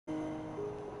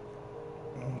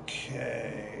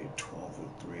Okay,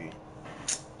 12:03.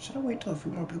 Should I wait till a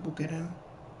few more people get in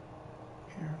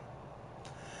here?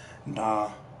 Nah.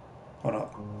 Hold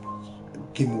up.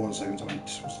 Give me 1 second. Somebody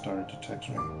just started to text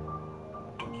me.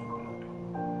 Text me back.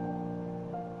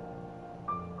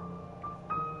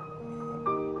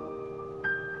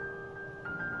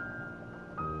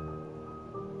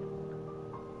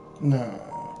 No.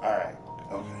 Alright.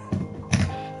 Okay.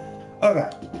 Okay.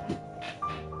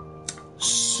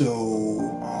 So,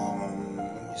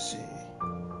 let me see.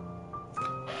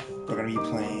 We're gonna be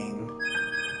playing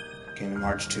Kingdom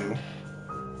Hearts 2.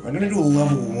 We're gonna do a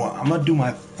level 1. I'm gonna do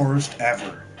my first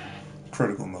ever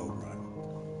critical mode run.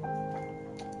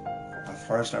 My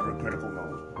first ever critical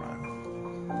mode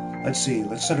run. Let's see.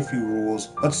 Let's set a few rules.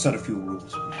 Let's set a few rules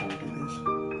before we do this.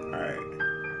 Alright.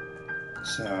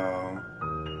 So,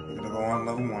 we're gonna go on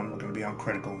level 1. We're gonna be on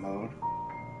critical mode.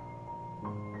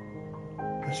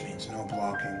 Which means no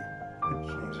blocking.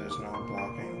 Which means there's no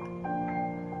blocking.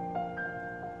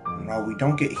 No, we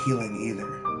don't get healing either.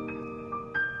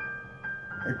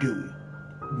 Or do we?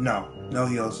 No. No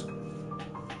heals.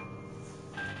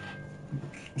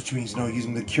 Which means no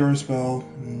using the cure spell,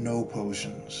 no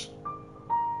potions.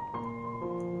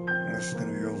 This is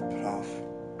gonna be real tough.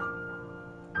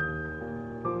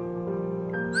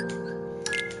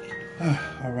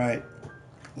 Alright.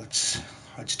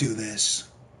 Let's do this.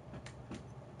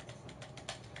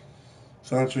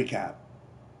 So let's recap.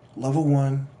 Level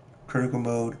 1, critical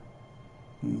mode,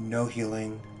 no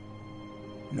healing,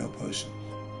 no potions.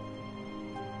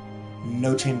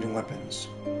 No changing weapons.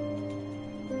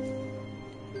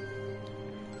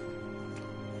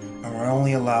 And we're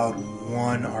only allowed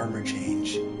 1 armor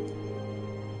change. So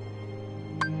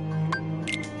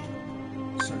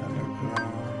I'm gonna put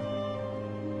on.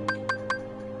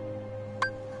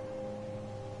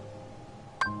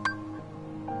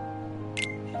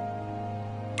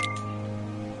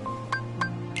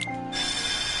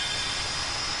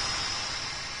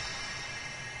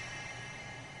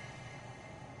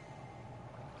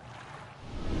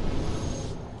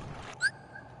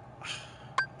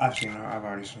 I've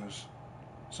already seen this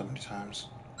so many times.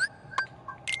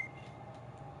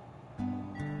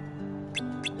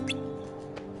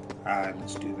 Alright,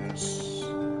 let's do this.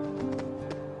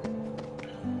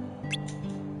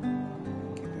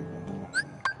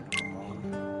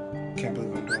 Can't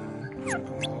believe I'm doing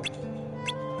critical mode.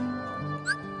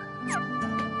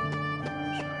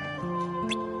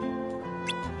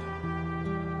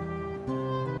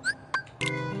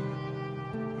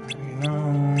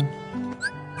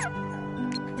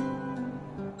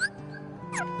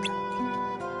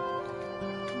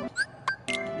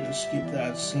 Skip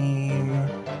that scene.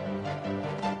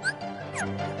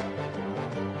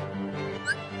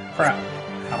 Crap.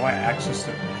 How do I access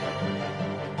it?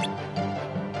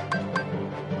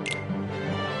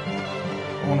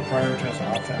 I want to prioritize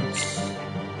offense.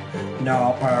 No,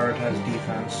 I'll prioritize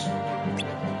defense.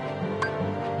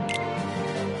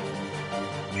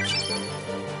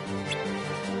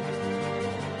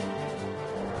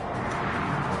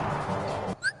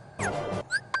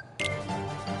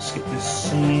 Skip this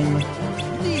scene.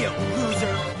 Neo,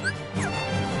 loser!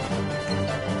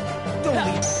 Don't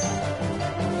leave!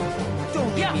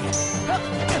 Don't leave me!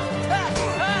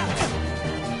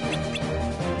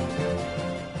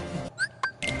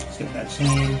 Skip that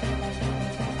scene.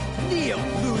 Neo,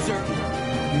 loser!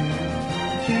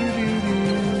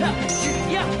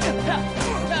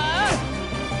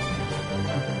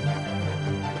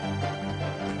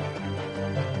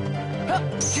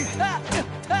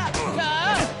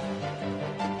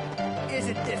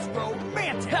 Isn't this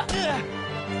romantic?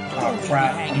 Oh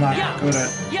crap, I'm not good at...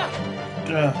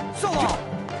 So long!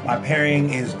 My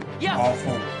parrying is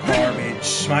awful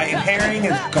garbage. My parrying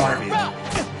is garbage.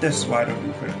 This is why I don't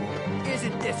do critical.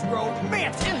 Isn't this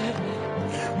romantic?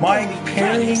 My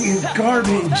parrying is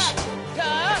garbage.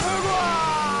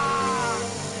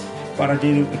 But I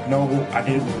did it with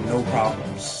no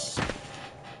problems.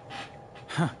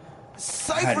 Huh.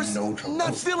 Cypher's no trouble.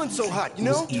 not feeling so hot, you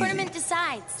know? Tournament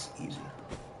decides. Easy.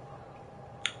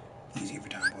 Easy every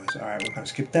time, boys. Alright, we're gonna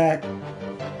skip that. Okay,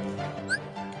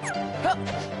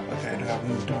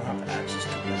 we don't have access to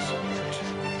this yet.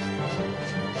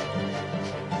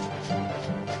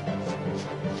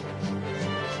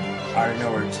 I already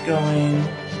know where it's going.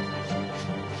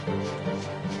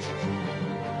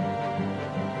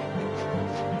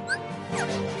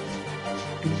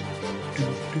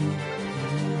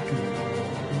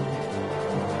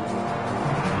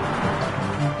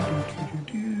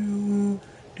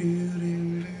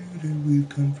 We've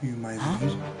come for you, my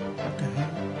liege. What the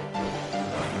hell?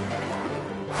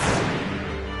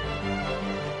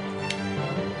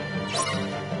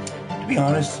 be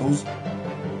honest, those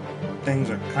things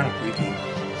are kind of creepy.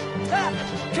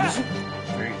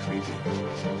 Very creepy.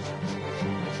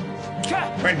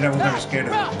 Granted, I was never scared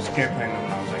playing them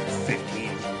when I was like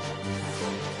 15.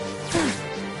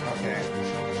 Okay.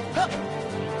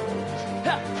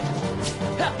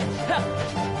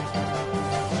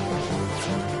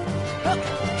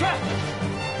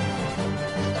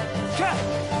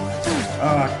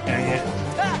 Oh, dang it.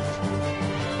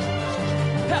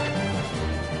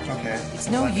 Okay. It's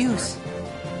no use.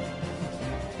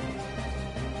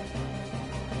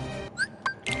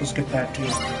 Let's get that too.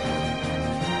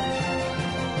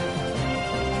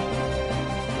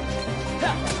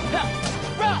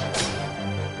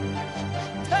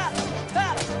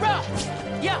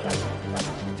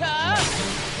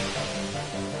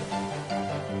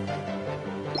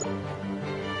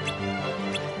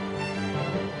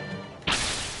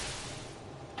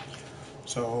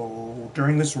 So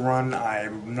during this run,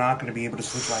 I'm not going to be able to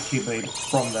switch my Keyblade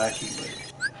from that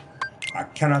Keyblade. I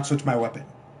cannot switch my weapon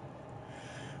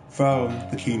from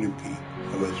the key new key.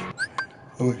 I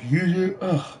was using.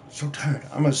 Ugh, so tired.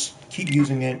 I must keep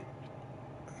using it.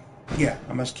 Yeah,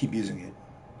 I must keep using it.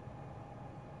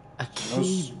 A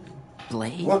key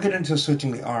blade? We'll get into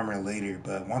switching the armor later,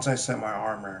 but once I set my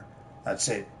armor, that's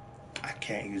it. I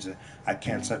can't use it. I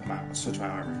can't switch my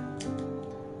armor.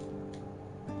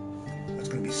 That's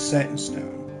gonna be set in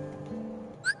stone.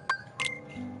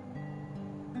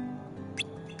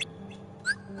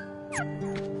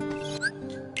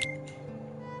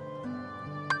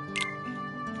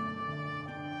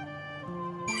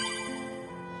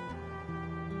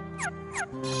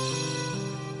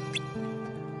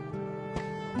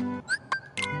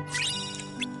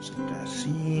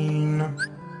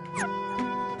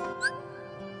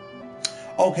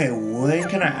 Okay, when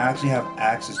can I actually have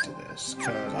access to this?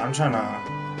 Because I'm trying to...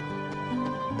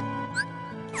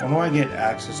 When do I get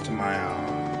access to my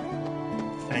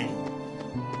thing?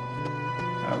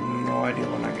 I have no idea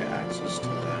when I get access to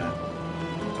that.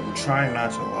 So I'm trying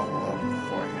not to level up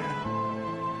beforehand.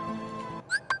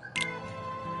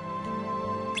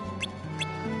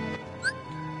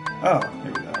 Oh,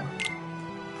 here we go.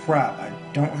 Crap, I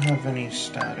don't have any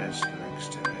status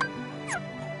next to it.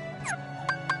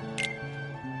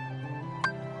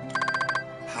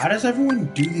 How does everyone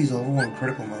do these level 1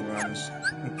 critical mode runs?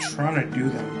 I'm trying to do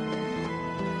them.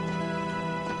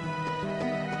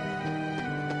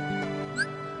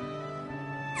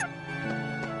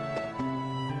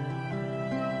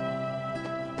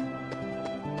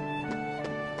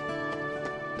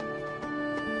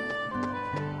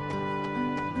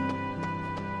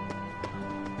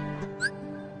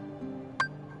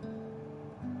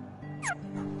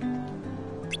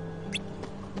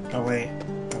 Oh wait,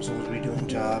 I'm supposed to be doing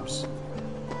jobs.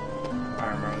 I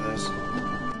remember this.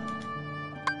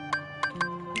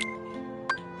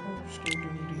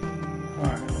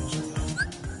 Alright, let's do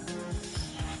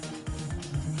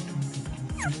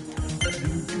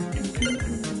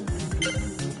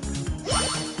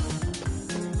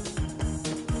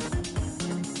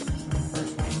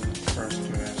First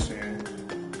two S here.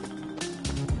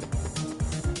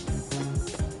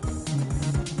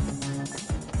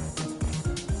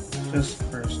 Just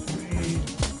first three.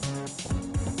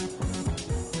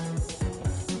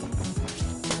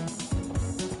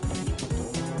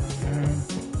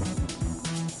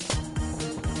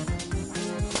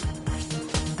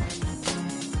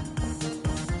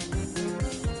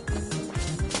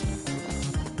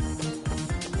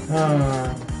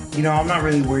 You know, I'm not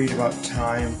really worried about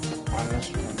time on in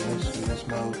this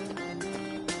mode.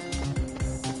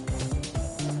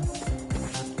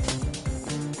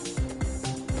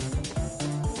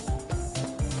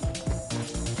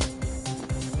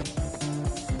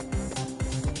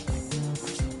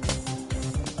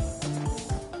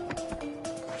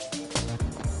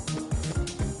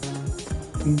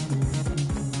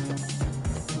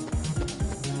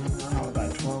 Oh,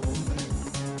 about 12 over there.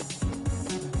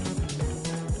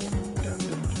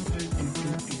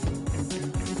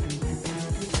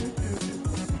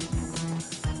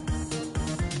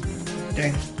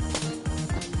 Dang.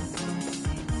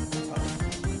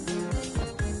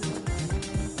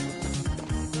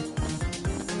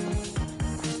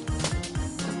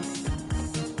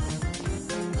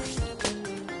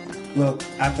 Look,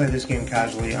 I play this game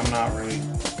casually. I'm not really,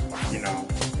 you know,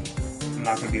 I'm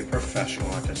not going to be a professional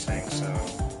at this thing, so.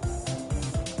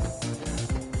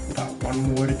 Got one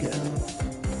more to go.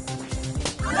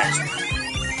 Next one.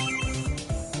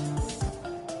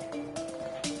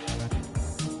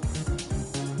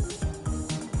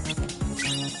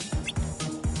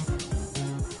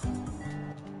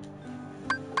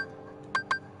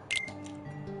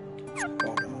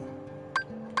 Oh no.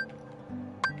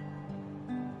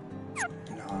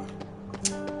 Nah.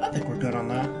 I think we're good on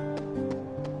that.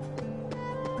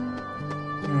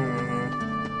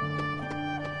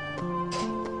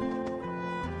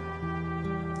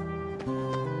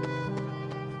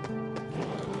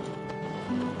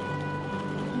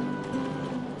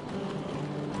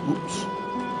 Oops.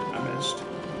 I missed.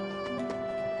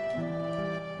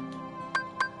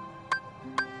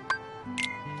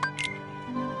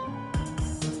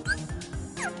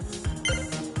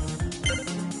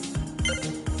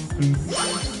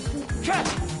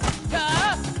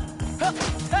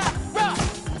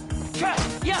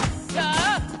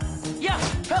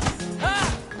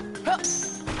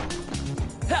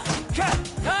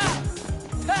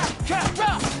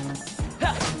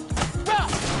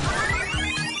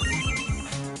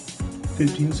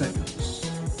 Fifteen seconds.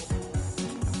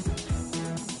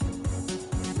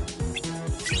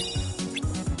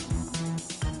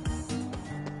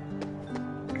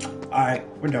 Alright,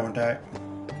 we're done with that.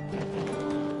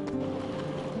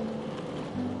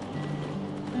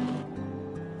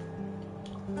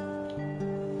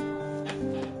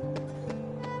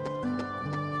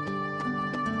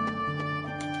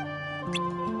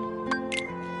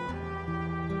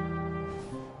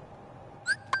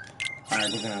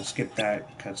 Alright, we're gonna skip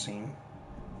that cutscene.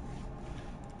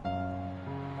 Look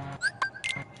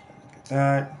at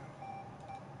that.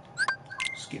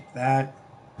 Skip that.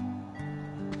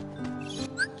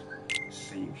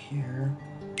 Save here.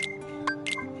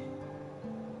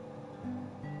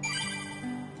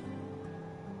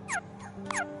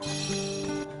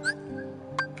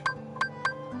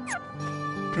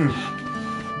 Okay.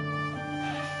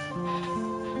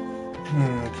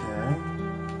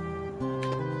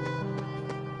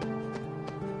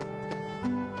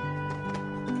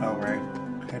 Alright,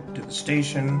 head to the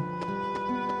station.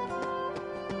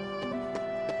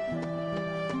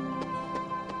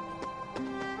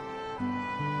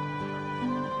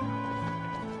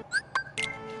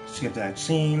 Skip that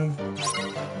scene.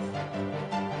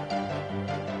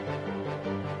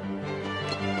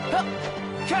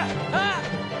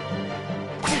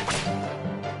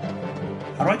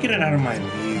 How do I get it out of my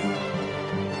view?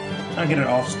 I get it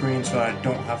off screen so I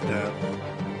don't have to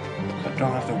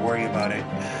worry about it.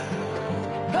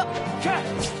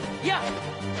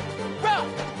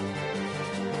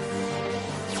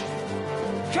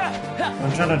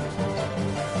 I'm trying to.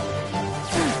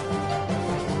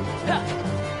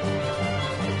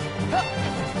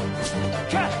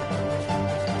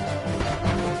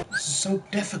 This is so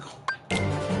difficult.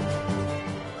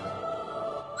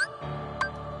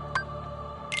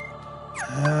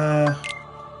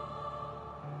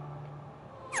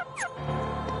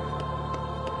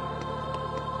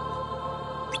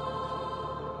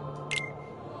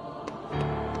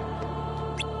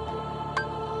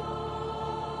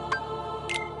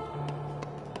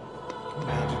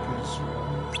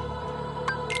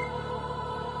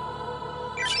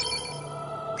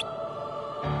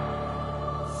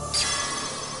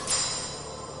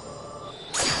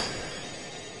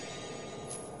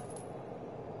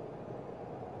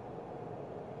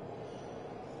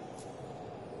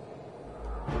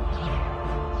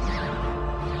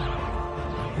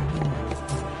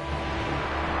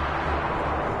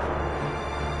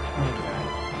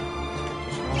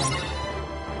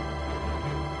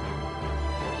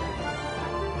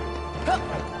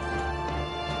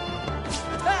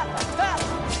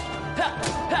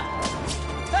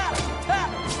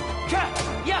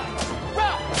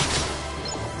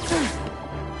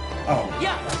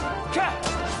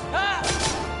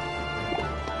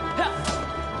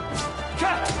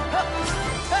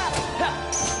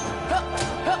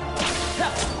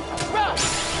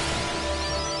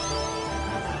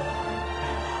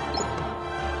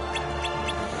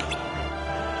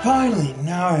 Finally,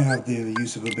 now I have the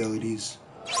use of abilities.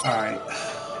 Alright.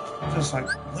 Just like,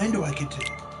 when do I get to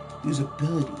use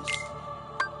abilities?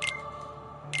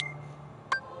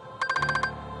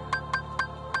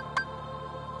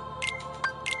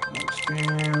 No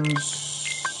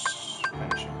experience.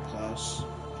 Finishing plus.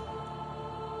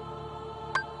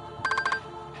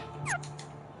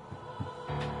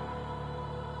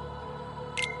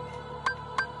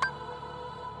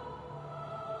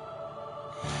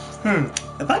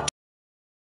 If I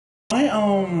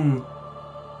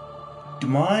do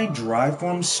my dry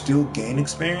forms still gain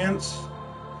experience?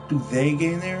 Do they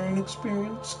gain their own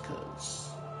experience? Cause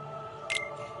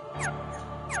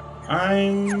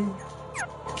I'm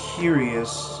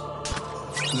curious.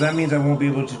 Cause that means I won't be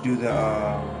able to do the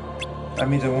that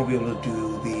means I won't be able to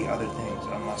do the other things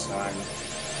unless I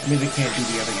means I can't do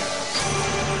the other guys.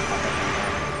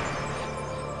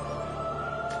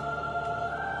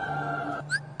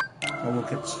 will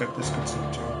skip this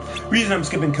cutscene too. The reason I'm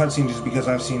skipping cutscenes is because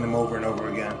I've seen them over and over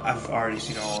again. I've already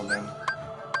seen all of them.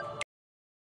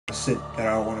 I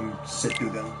don't want to sit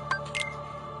through them.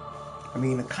 I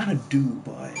mean, I kind of do,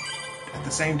 but at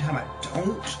the same time, I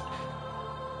don't.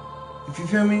 If you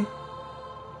feel me?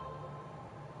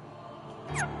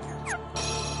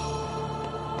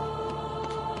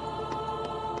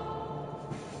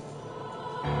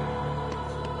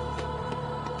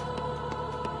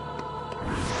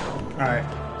 Alright.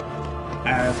 I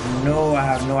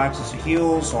have no access to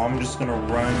heal, so I'm just gonna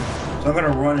run. So I'm gonna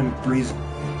run and breeze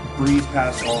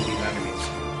past all these enemies.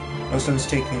 No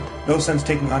sense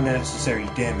taking unnecessary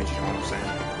damage, you know what I'm saying?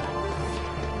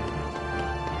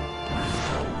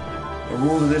 The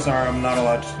rules of this are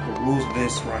the rules of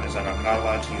this run is that I'm not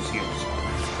allowed to use heals.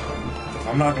 If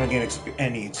I'm not gonna get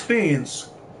any experience,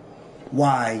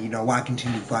 why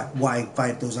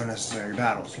fight those unnecessary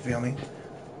battles, you feel me?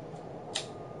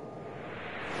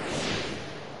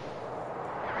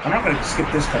 I'm not gonna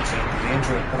skip this cutscene because the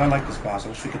intro, but I like this boss. I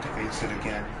wish we could face it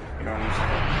again. You know what I'm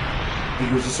saying?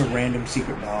 It was just a random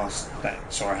secret boss that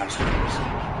Sora has to face.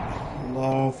 I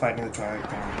love fighting the Dragon.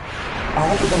 I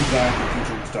hope it comes back in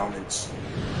future installments.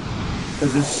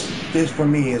 Because this for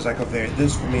me is like a very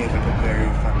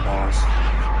fun boss.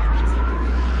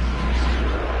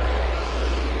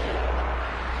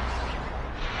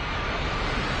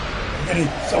 And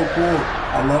it's so cool.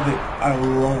 I love it. I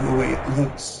love the way it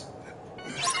looks.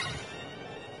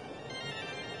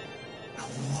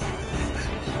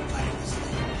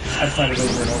 I'd fight it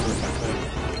over and over if I could.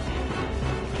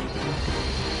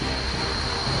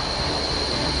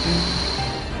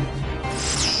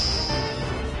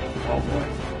 Oh boy.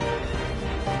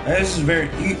 This is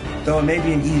though it may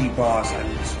be an easy boss, I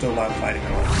still love fighting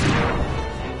it all.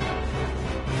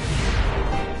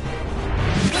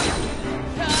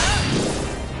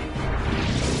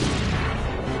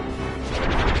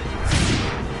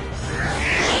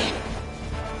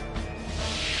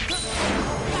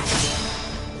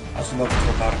 Love the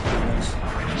robotic movements.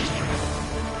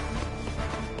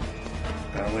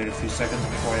 Gotta wait a few seconds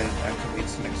before it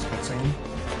activates the next cutscene.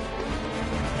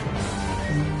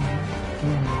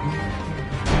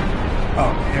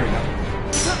 Oh, there we go.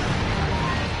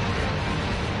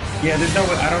 Yeah, there's no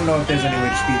way, I don't know if there's any way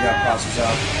to speed that process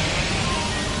up.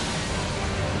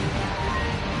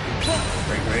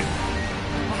 Great.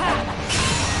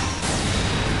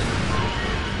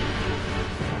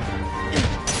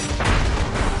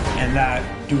 And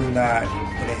doing that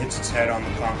when it hits its head on the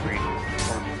concrete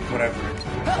or whatever it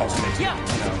also makes it,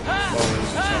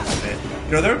 lowers the chance of it.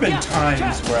 There have been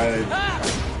times where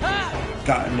I've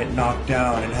gotten it knocked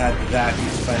down and had that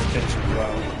used by intention as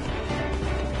well.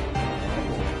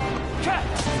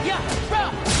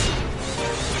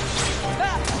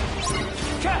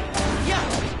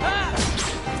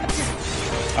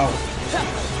 Oh.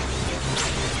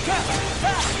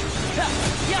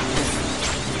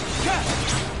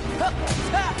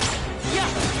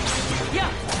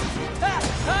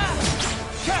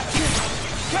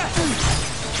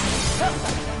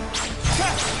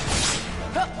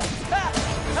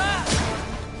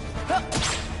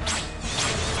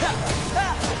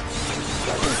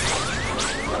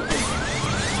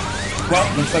 Well,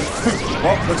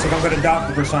 looks like I'm gonna die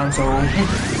for the first time, so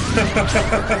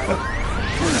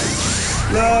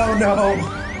no.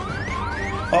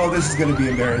 Oh, this is gonna be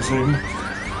embarrassing.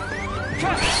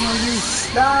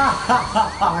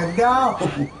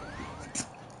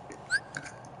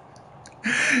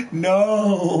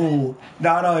 No,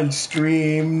 not on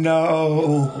stream.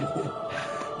 No,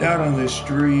 not on the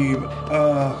stream.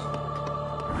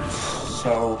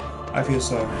 So I feel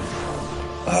so.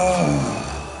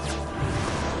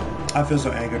 I feel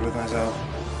so angered with myself.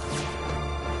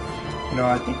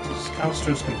 I think this counts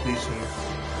towards completion.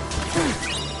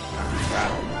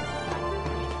 Crap.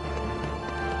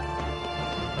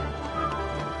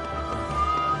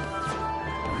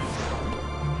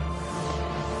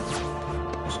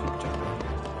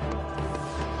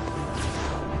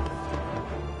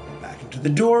 The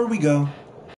door we go.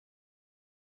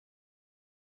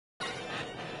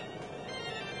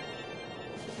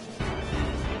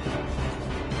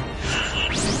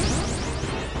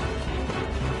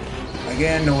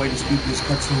 Again, no way to speed these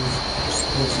cutscenes.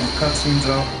 Close these cutscenes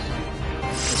up.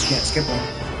 Just can't skip them.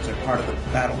 They're part of the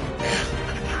battle.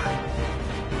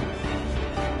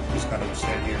 Just gotta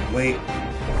stand here and wait.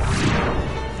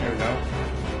 There we go.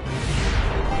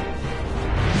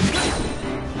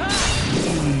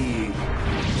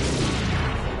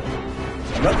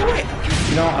 I love the way,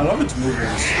 I love its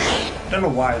movements. I don't know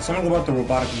why. Something about the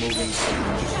robotic movements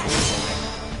just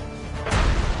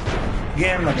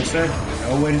Again, like I said,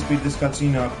 no way to speed this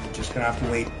cutscene up. You're just gonna have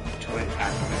to wait until it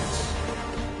activates.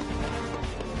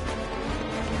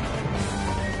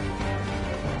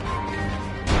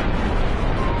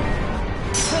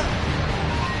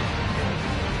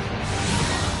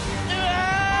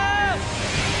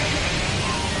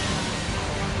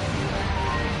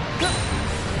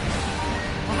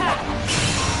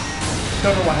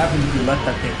 Don't know what happens if you let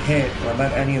that thing hit or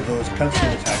let any of those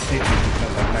cutscene attacks hit you,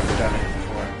 because I've never done it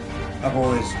before. I've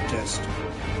always just...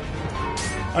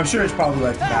 I'm sure it's probably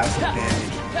like massive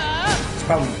damage. It's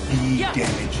probably big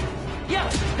damage.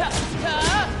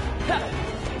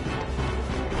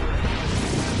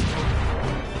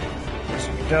 First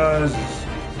thing he does is...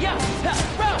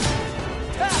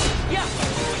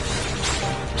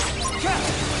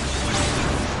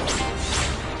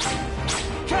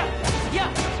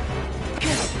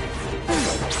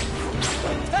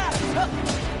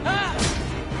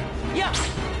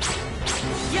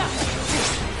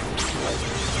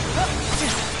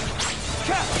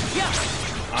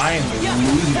 I am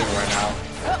losing it right now.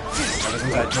 Ever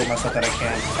since I told myself that I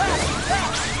can.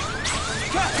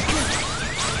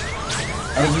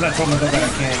 Ever since I told myself that I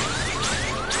can.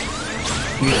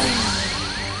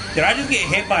 Did I just get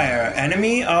hit by an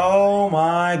enemy? Oh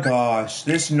my gosh.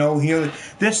 This no healing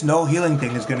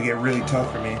thing is gonna get really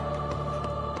tough for me.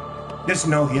 This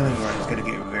no healing run is gonna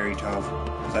get very tough.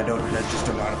 Because I just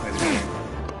don't know how to play the game.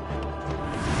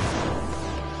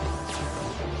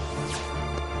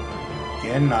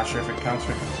 Again, not sure if it counts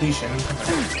for completion.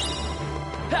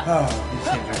 Oh, these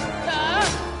things are gonna...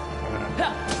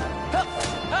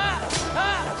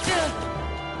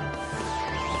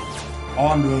 All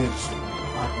I'm doing is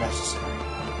unnecessary.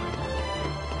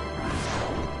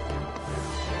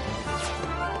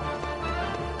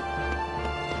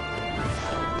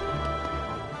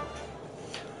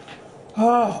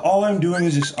 All I'm doing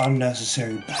is just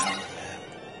unnecessary battle.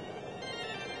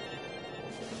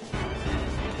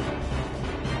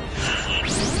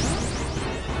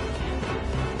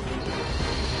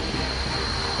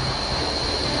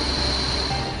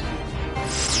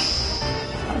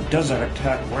 Does that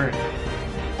attack work?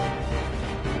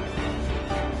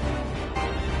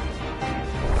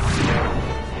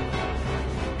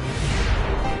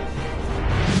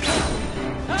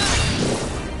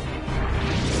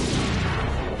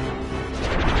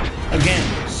 Again,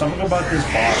 something about this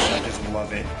boss, I just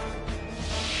love it.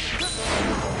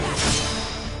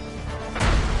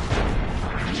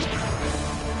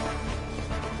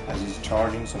 As he's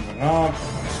charging something up,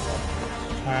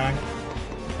 attack.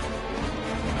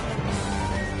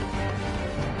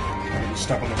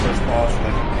 Stuck on the first boss for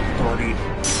like 30,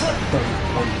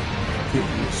 40,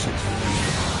 50, 60.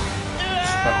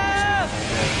 Stuck on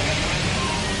something like that.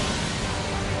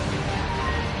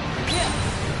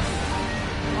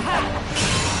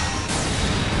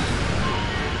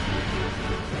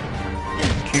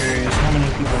 I'm curious how many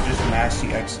people just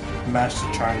mash the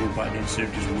triangle button instead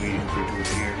of just waiting for it to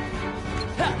appear.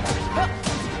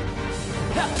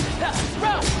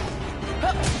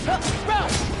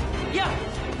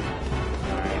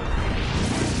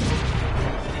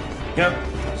 Yep.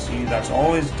 See, that's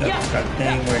always that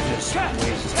thing where it just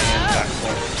waves his hand back and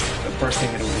forth. The first thing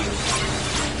it'll do.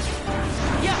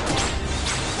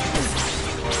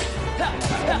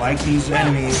 I don't like these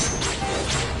enemies.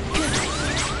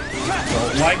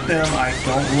 Don't like them. I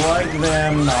don't like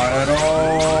them. Not at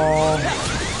all.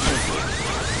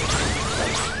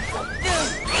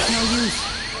 No use.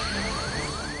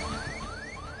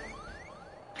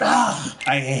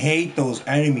 I hate those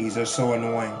enemies. They're so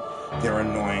annoying. They're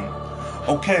annoying.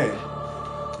 Okay.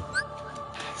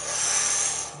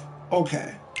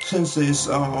 Okay. Since this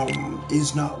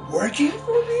is not working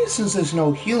for me, since there's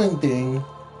no healing thing,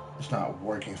 it's not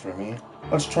working for me.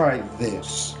 Let's try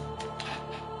this.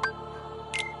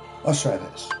 Let's try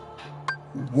this.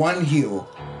 One heal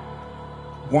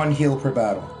per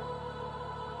battle.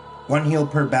 One heal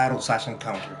per battle /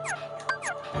 encounter.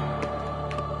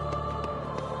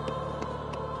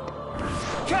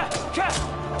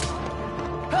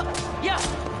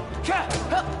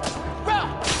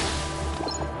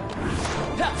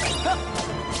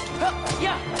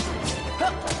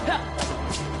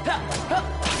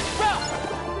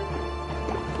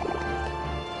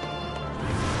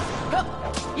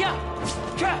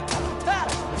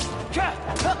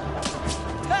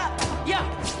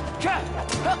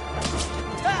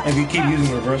 If you keep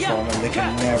using reversal on them, they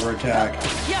can never attack.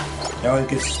 They always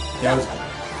get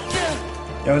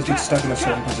stuck in a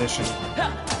certain position.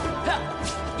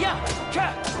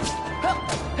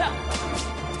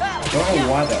 Don't know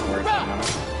why that works, you know?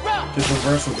 Just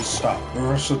reversal just stop.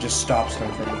 Reversal just stops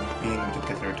them from being able to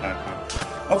get their attack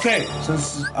on. Okay,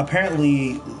 since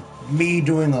apparently me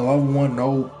doing a level 1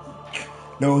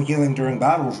 no healing during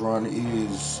battles run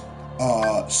is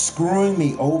screwing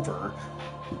me over,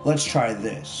 let's try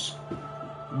this.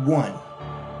 One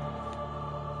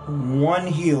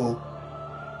heal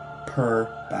per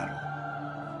battle.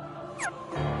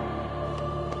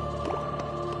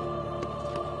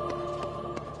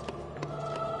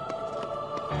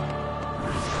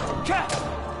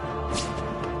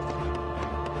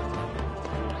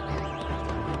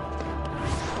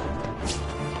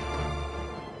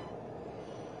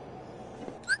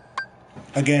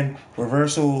 Again,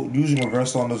 using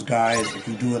reversal on those guys, if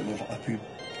you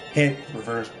hit,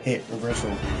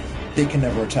 reversal, they can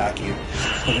never attack you.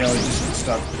 But they always just get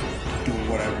stuck doing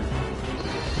whatever.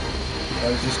 They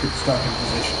always just get stuck in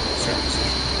certain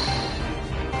position.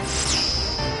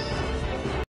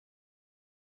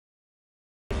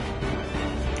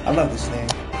 I love this thing.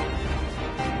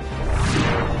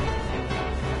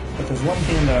 But there's one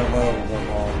thing that I love above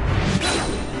all.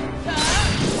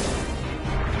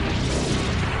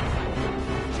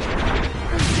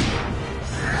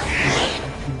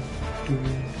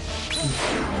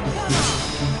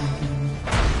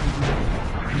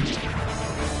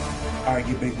 Alright,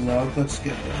 you big love, let's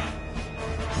get there.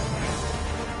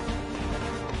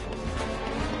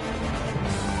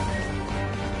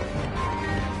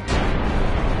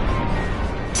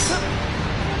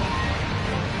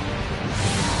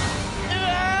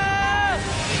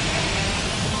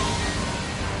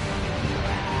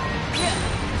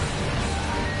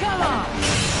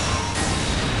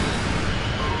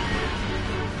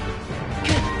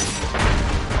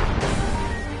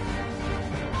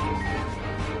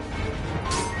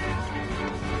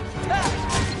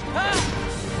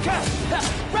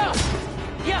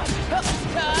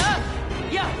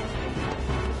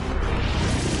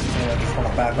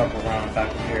 Back up around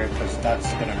back here because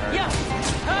that's gonna hurt.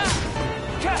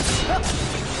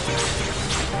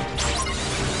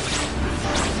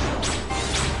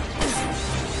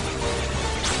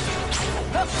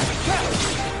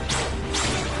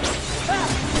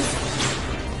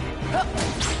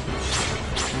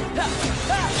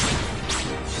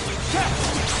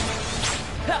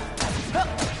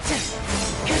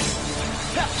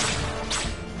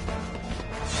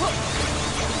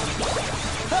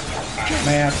 I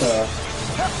may have to.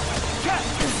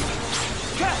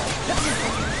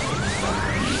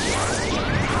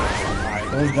 Alright,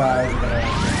 those guys are gonna.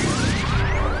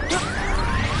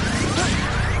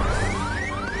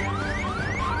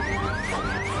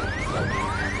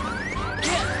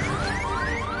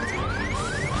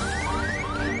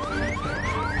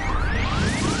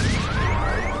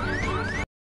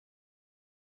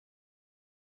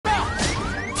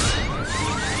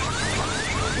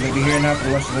 Maybe here now for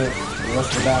the rest of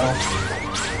the battle.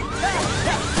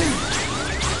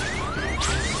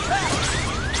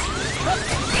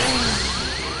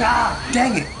 Ah,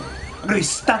 dang it! I'm gonna be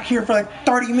stuck here for like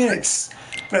 30 minutes.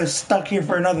 I'm gonna be stuck here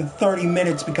for another 30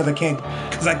 minutes because I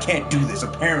can't do this.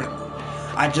 Apparently,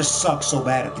 I just suck so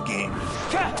bad at the game.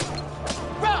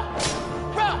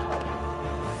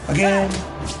 Again.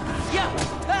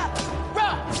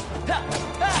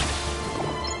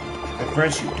 At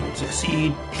first you don't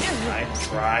succeed.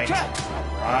 Try.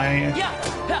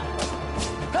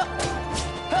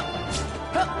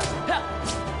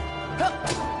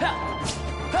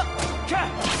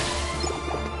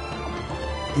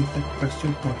 If at first you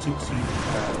don't succeed.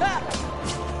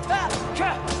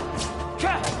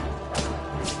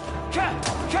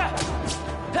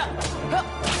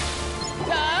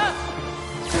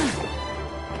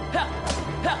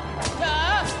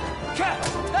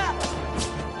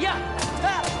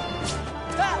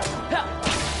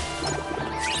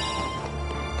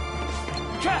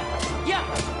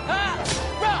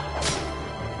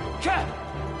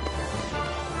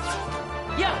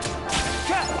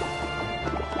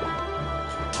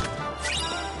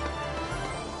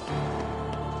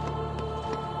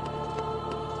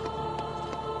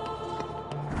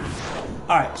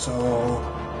 Alright, so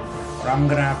what I'm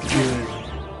gonna have to do is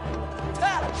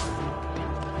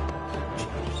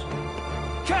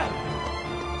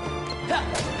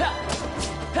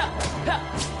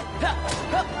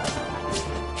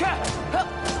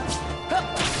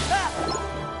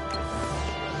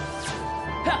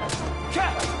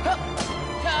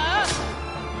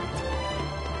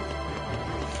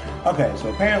okay, so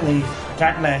apparently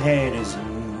attacking that head is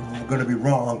gonna be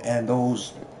wrong, and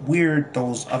those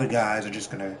other guys are just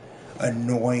gonna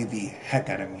annoy the heck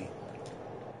out of me.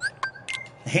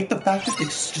 I hate the fact that they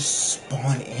just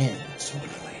spawn in. It's so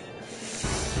annoying.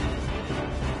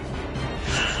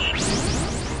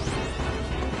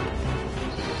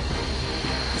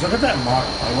 Just look at that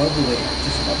model. I love the way. I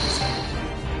just love this thing.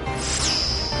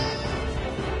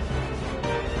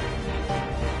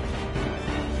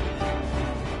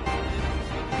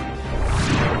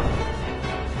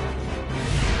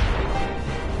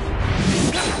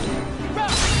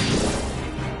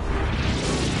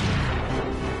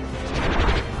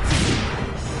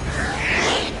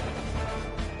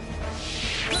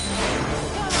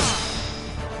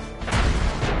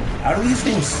 How do these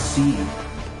things see?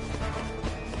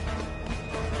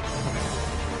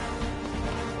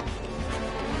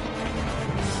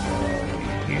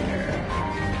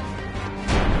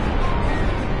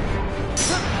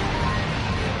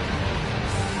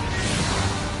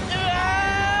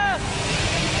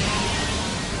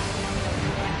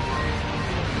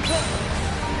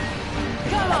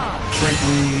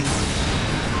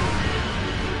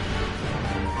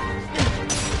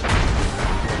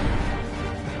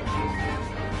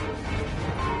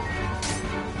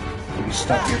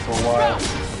 Stuck here for a while.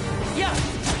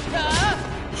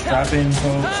 Strap in,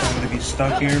 folks. I'm going to be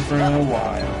stuck here for a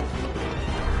while.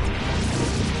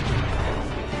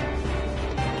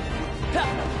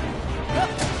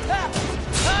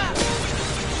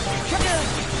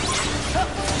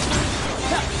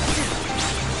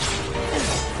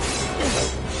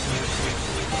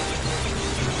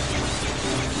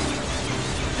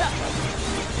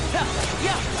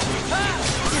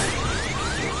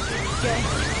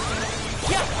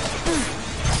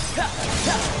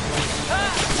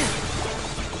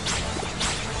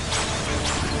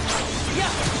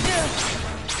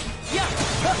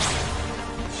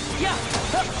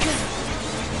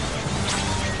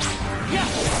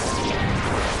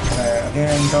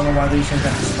 Again, don't know why these things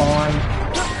have to spawn.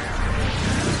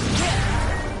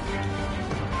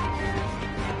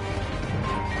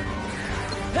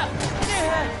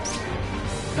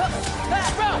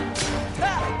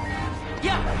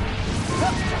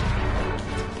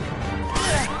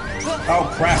 Oh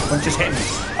crap, what just hit me?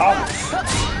 Oh!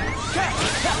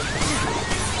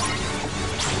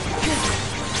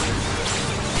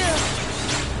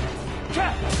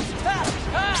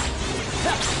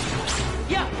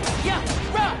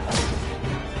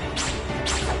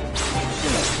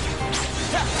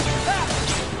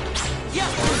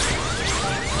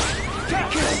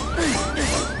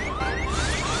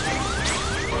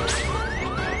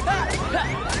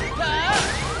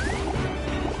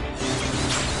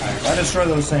 If I destroy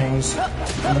those things,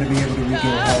 I'm going to be able to regain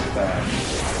health back.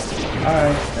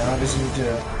 Alright, now I just need to...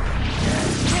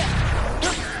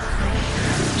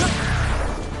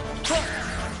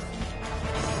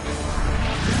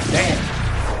 Damn!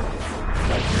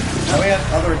 Now we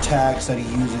have other attacks that he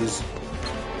uses.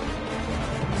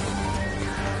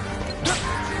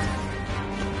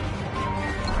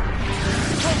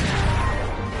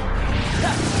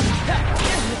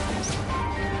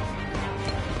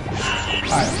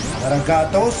 That I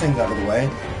got those things out of the way.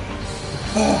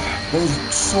 Those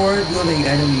sword-wielding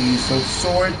enemies, those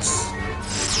swords,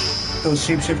 those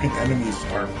shape-shifting enemies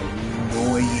are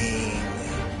annoying.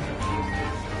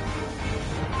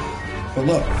 But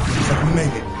look, it's like we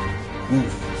make it.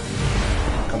 Oof.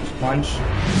 Here comes the punch.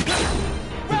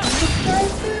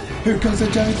 Here comes the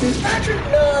giant fish. Patrick,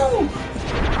 no!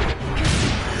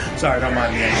 Sorry, don't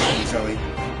mind me. I'm silly.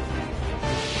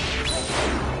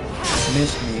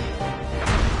 Missed me.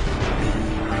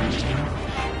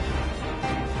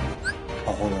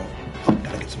 Oh, hold on.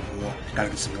 Gotta get some more. Gotta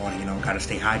get some water, you know. Gotta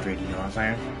stay hydrated, you know what I'm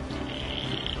saying?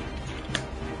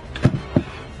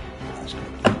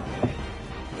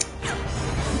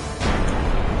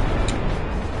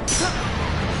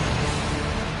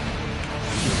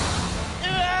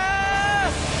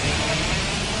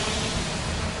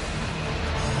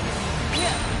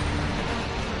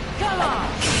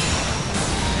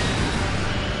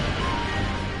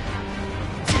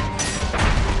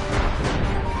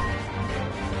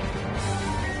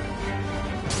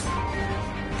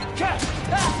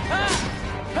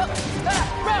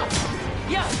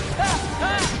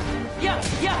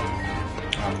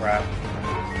 Oh crap.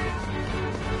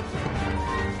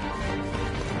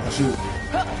 Oh shoot.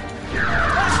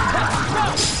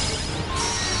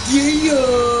 Yeah!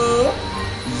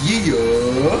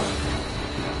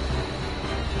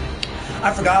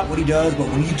 I forgot what he does, but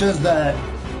when he does that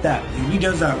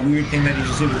weird thing that he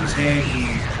just did with his head,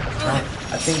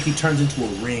 I think he turns into a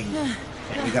ring.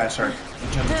 And you gotta start, he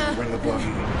turns into a ring above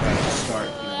you, and you gotta start,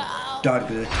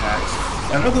 dodging the attacks.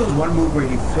 I know there was one move where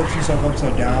he flips himself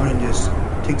upside down and just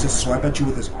takes a swipe at you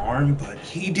with his arm, but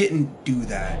he didn't do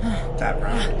that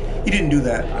round. He didn't do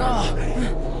that.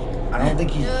 I don't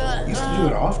think he used to do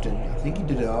it often. I think he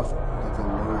did it off like a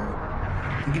lower.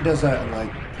 I think he does that in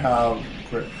like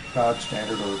crowd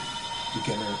standard or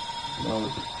beginner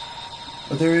mode.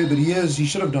 But he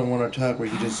should have done one attack where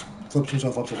he just flips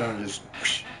himself upside down and just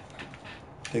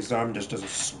takes the arm and just does a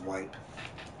swipe.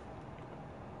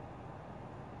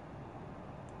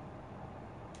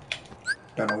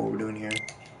 Don't know what we're doing here.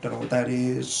 Don't know what that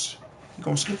is. We're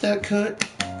gonna skip that cut.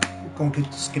 We're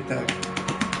gonna skip that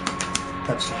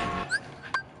cutscene.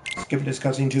 Skipping this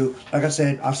cutscene too. Like I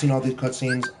said, I've seen all these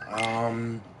cutscenes.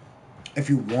 If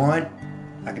you want,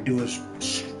 I could do a.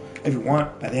 If you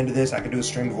want, by the end of this, I could do a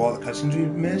stream of all the cutscenes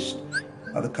we've missed,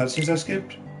 all the cutscenes I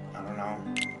skipped. I don't know.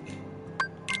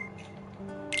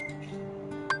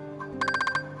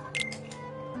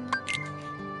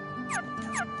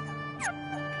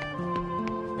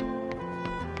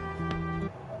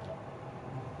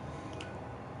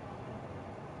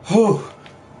 Whew.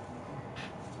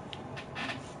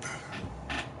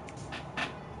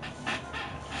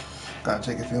 Gotta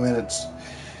take a few minutes.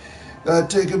 Gotta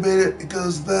take a minute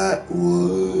because that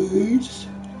was.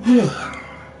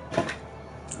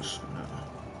 Just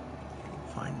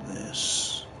find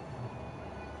this.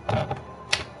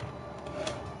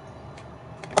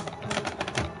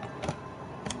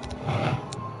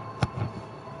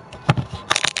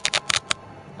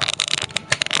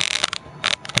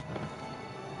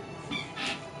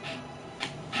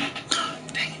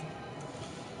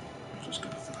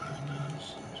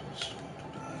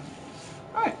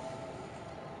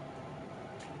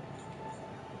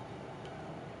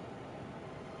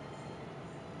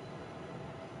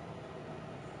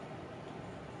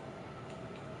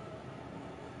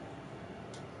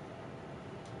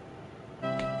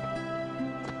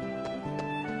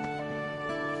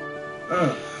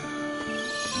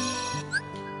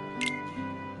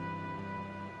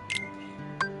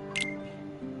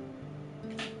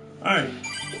 Alright,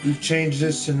 we've changed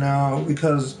this to now,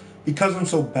 because I'm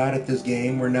so bad at this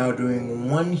game, we're now doing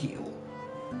one heal.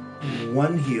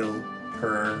 One heal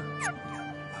per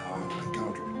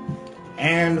encounter.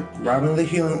 And grabbing the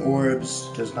healing orbs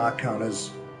does not count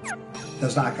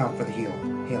for the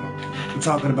healing. We're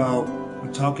talking about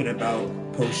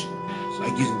potions,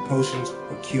 like using potions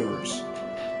or cures.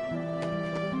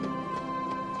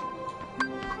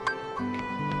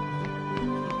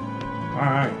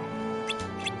 Alright.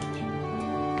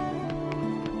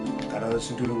 Gotta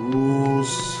listen to the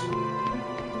rules.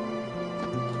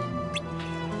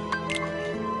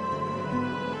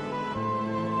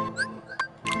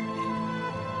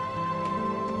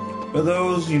 For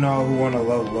those, who want to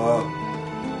level up,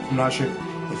 I'm not sure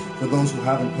if for those who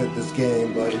haven't played this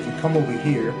game, but if you come over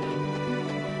here,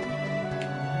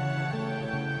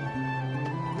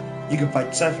 you can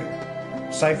fight Cypher.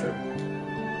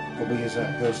 Probably he'll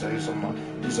say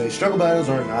something. He'll say struggle battles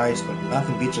are nice, but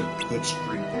nothing beats a good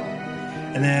street brawl.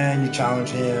 And then you challenge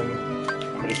him.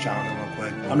 I'm gonna just challenge him real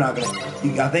quick. I'm not gonna.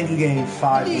 I think you gain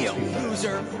 5 Deal, HP.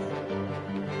 loser.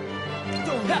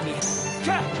 Don't let me. You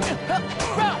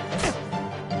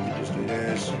just do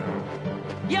this,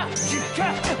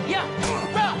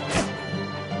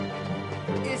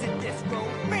 Isn't this romantic? Isn't this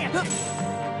romantic?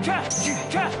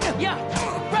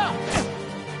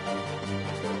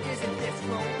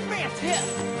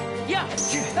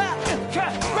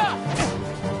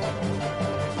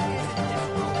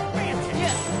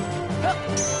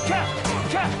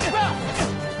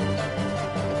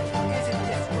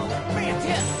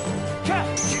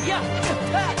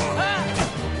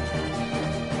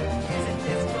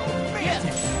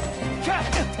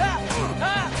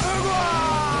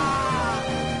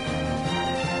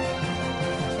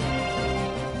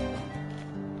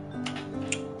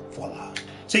 Voila.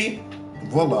 See?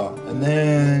 Voila. And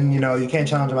then, you can't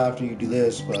challenge him after you do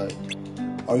this, but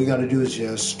all you gotta do is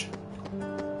just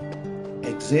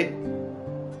exit,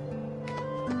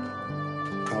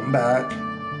 come back,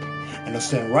 and he'll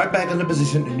stand right back in the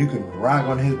position, and you can rag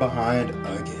on his behind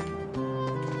again.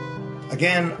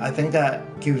 Again, I think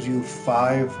that gives you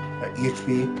 5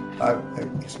 EXP,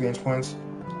 5 experience points.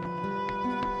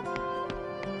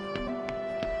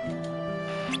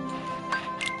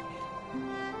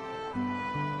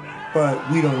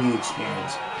 But we don't need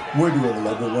experience. We're doing a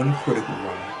level 1 critical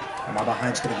run, and my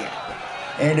behind's gonna get.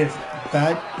 And if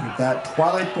that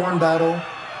Twilight Thorn battle,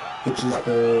 which is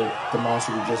the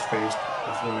monster we just faced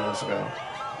a few minutes ago,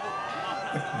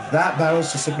 if that battle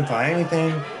is to signify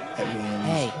anything, it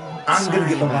means I'm gonna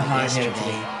get my behind handed to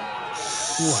me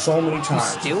so many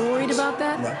times. You still worried about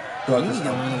that? No, You throughout this don't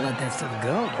game. want to let that stuff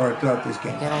go. Or throughout this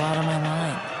game. Get a lot on my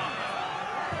mind.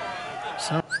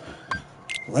 So.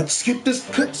 Let's skip this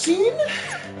cutscene.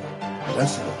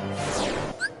 Let's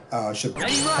go. Should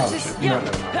probably should.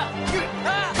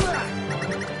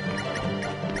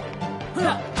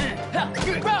 No.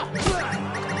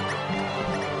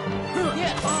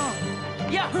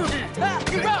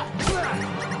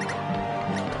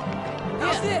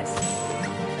 How's this?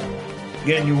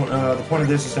 Again, you the point of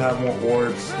this is to have more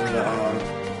orbs than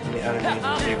the enemies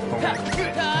and the opponents.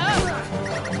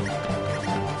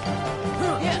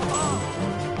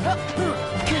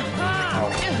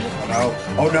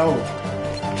 Oh no!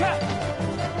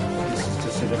 This is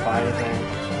just to defy anything.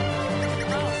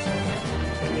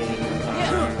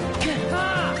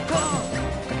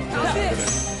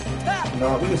 No,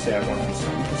 we can say everyone. We can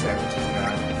say everyone's using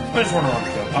that. I just want to run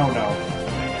kill. Oh no!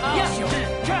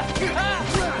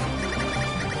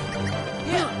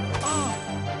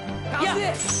 How's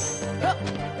this?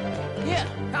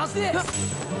 How's this?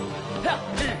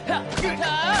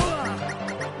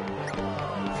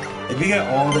 If you get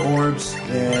all the orbs,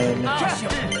 then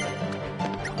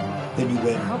you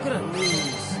win. How could I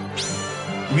lose?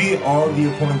 If you get all the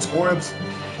opponent's orbs,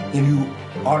 then you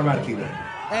automatically win.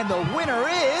 And the winner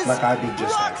is Like I did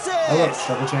just Roxas! said. Oh look,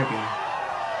 struggle champion.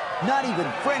 Not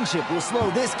even friendship will slow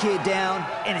this kid down,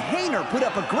 and Hayner put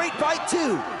up a great fight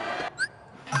too.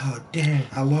 Oh dang,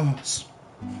 I lost.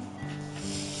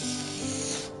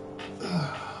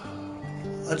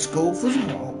 Let's go for some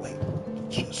more. Wait,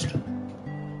 just.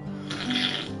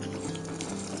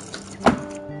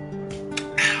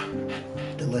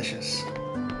 Delicious.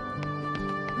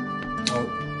 Oh,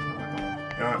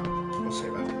 yeah, we'll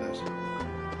save after this.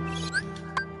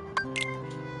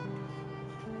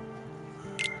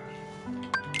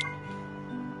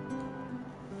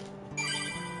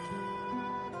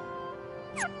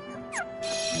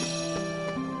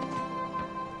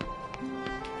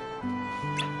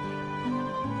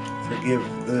 Forgive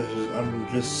this. I'm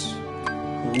just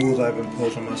the rules I've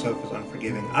imposed on myself is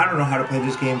unforgiving. I don't know how to play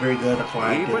this game very good. That's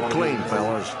why I Keep did it one clean, game.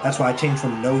 fellas. That's why I changed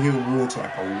from no hero rule to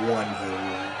like a one hero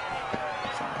rule.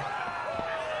 Sorry.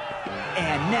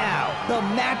 And now, the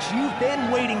match you've been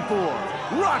waiting for.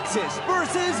 Roxas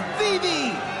versus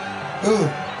Vivi. Ugh.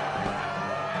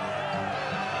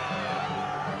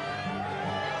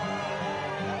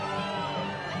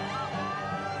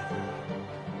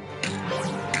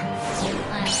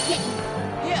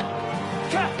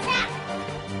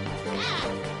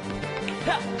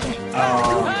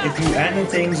 If you end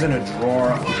things in a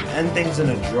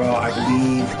draw, I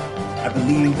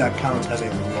believe that counts as a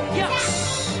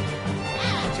loss.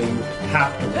 So you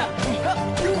have to win.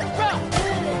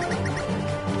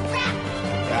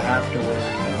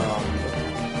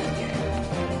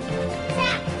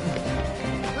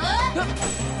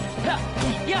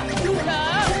 You have to win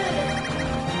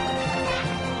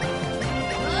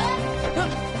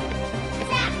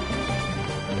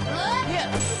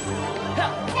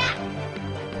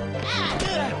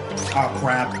Oh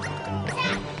crap.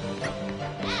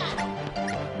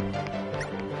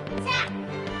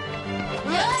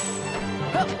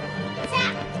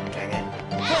 Dang it.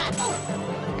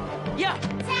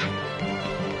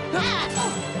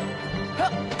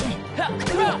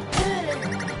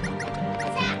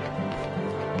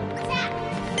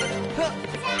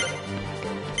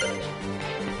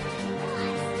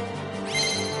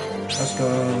 Let's go.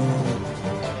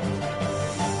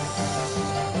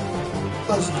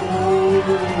 Let's go.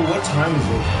 What time is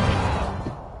it?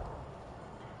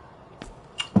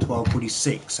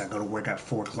 12:46. I go to work at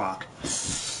 4 o'clock.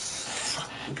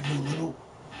 We can do a little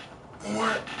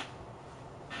more.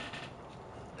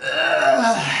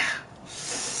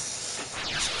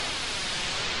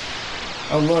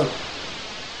 Oh look.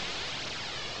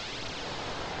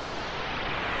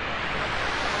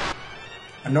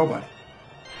 A nobody.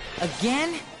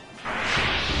 Again?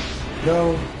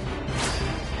 No.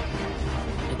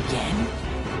 Again?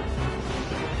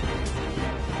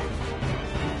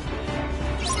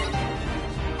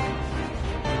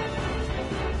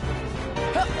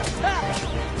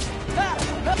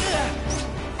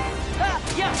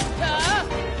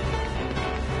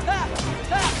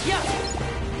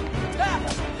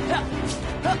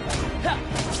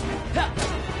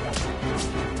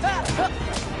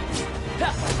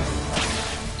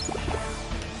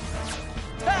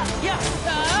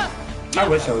 I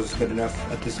wish I was good enough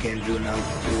at this game to do a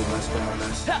let's go on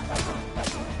this.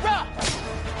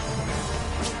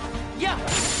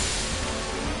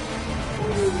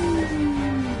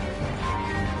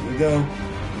 Here we go.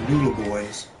 Noodle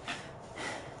boys.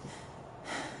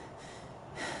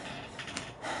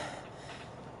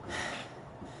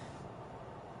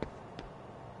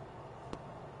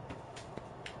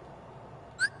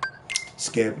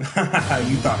 Skip. you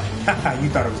thought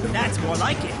it was gonna That's be more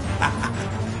like it.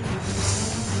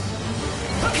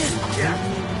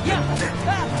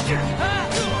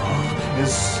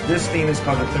 This theme is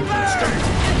called the 13th State.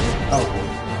 Oh.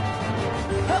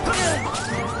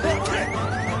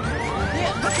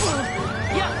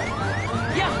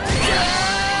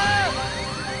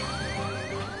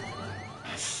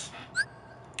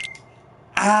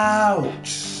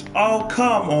 Ouch! Oh,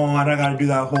 come on! I gotta do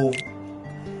that whole.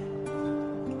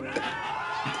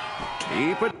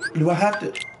 Keep it. Do I have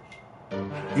to?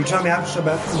 You tell me I have to step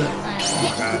back from it. Oh my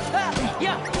gosh.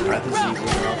 Alright, this is easy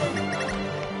enough.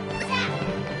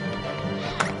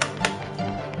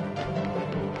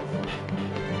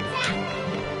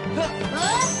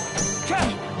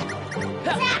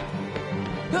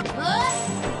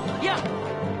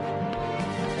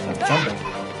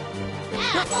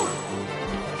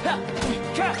 Stop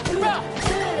jumping.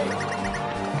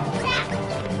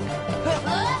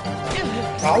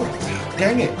 Oh,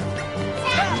 dang it.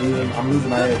 I'm losing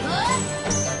my edge.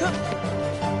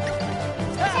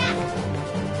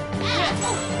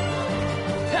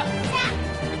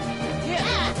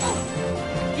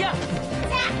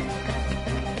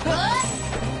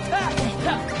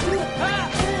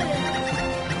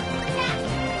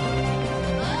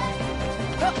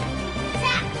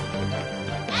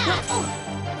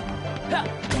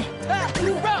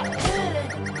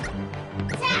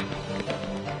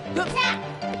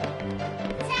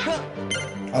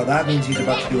 Oh, that means he's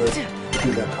about to do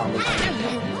that combo.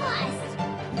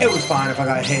 It was fine if I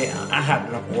got hit. I had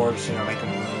enough orbs, you know, make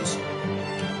him lose.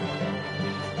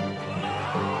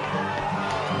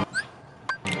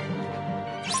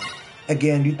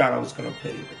 Again, you thought I was gonna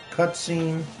play the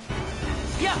cutscene.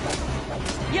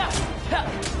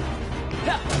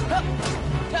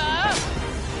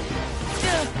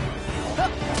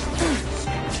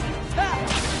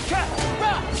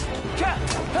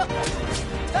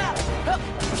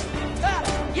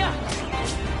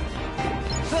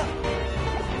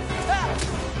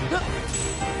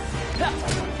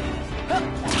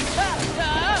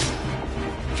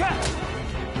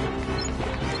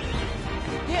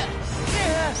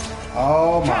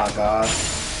 Oh my gosh.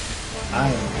 I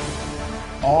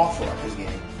am awful at this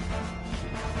game.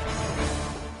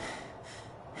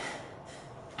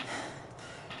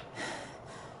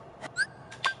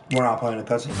 We're not playing the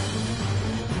cutscene.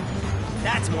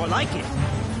 That's more like it.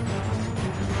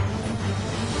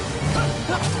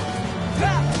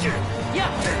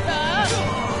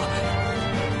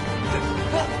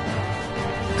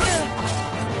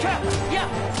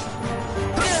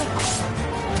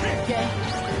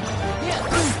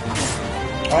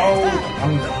 Oh,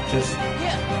 I'm just.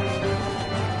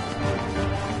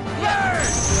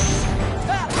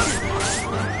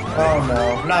 Oh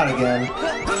no, not again.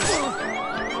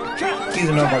 He's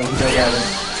a nobody who does that.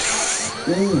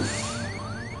 Oof.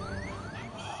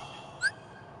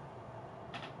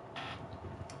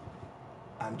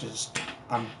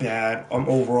 I'm bad. I'm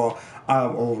overall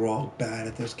bad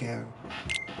at this game.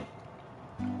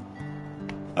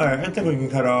 Alright, I think we can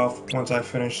cut off once I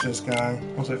finish this guy.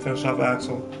 Once I finish off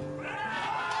Axel.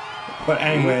 But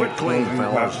anyway, Quit playing,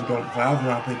 fellas. I've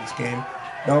not played this game.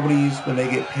 Nobody's, when they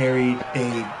get parried,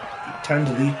 they tend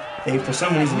to leave. They, for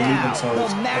some reason, leave Now,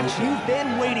 themselves the match open. you've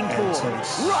been waiting And for.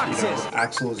 since, Roxas.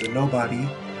 Axel is a nobody,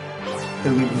 they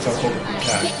leave themselves open to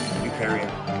attack if you parry him.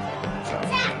 So.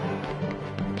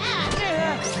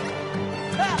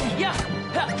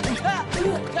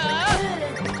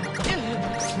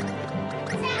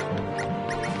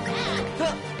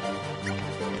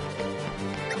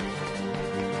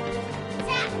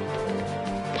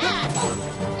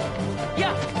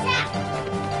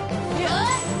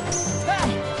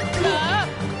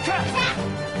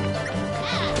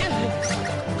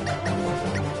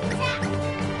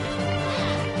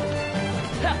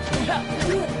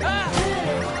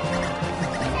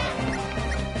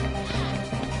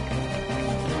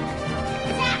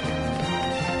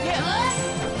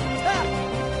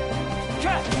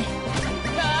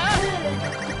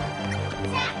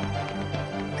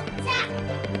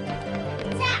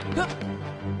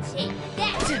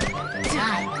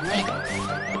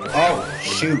 Oh,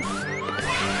 shoot.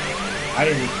 I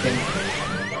didn't think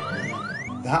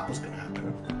that was going to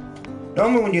happen.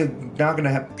 Normally when you're not going to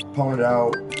have opponent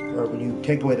out, or when you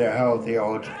take away their health, they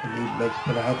all, when their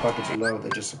health buckets are low,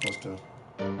 they're just supposed to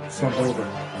slump over.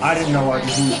 I didn't know I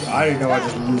just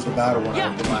lose the battle when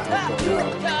I put my health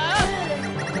going out.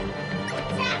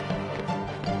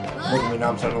 Look at me now,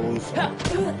 I'm starting to lose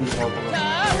health on the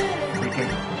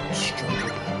freaking stronger.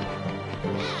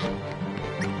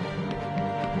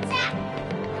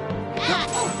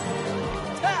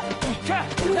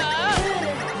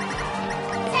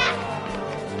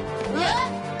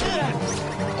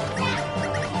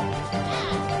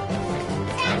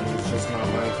 It's just not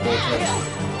my forte.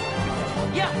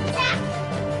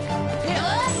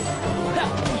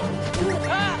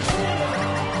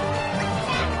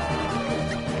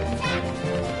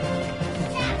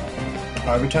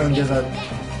 Every time he does that,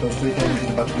 those three things,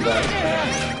 he's about to do that.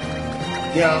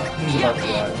 Yeah, he's about to do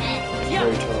that. It's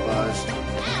very televised.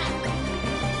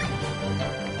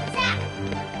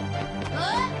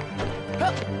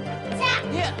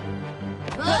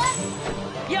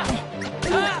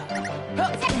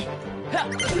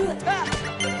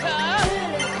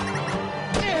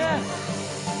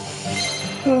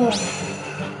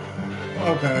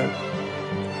 Okay.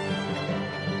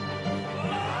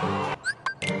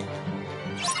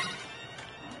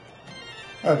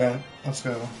 Okay, let's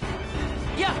go.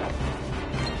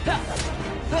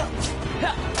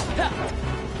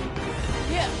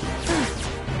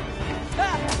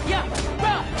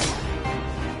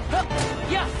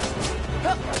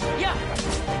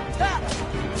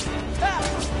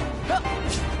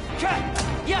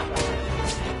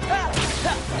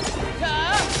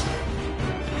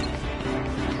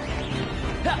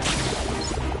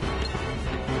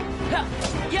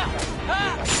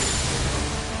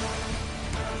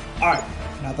 Alright,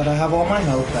 now that I have all my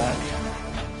health back.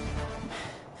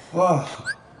 Oh.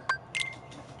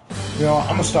 You know, I'm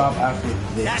gonna stop after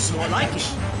this. That's more like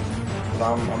it.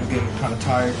 I'm getting kind of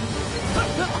tired.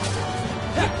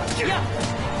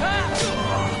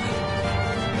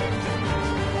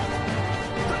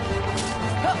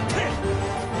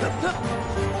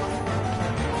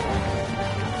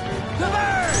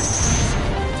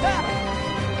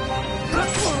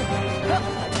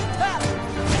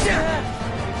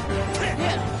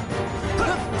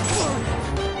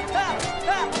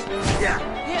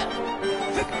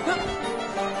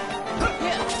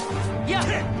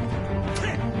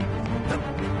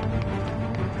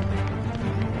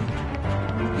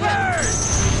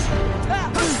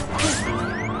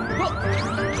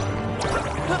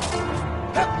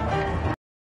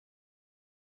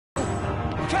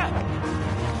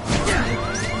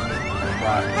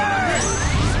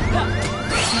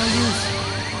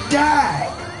 Die!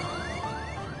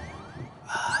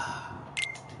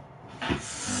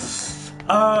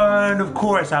 And of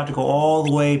course, I have to go all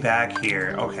the way back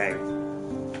here. Okay.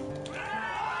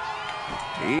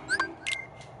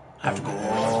 I have to go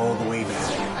all the way back.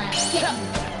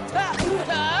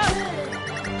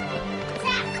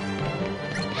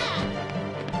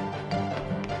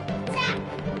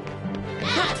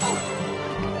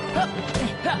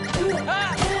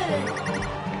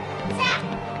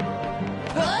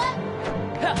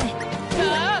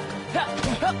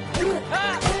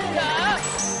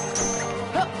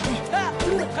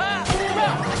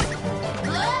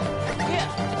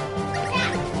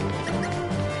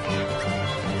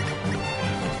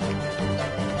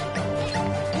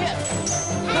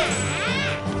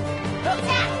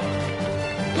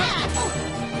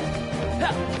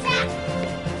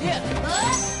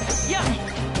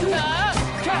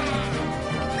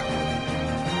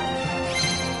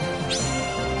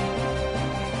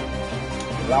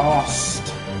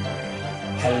 Lost.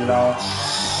 I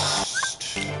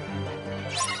lost.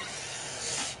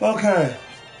 Okay.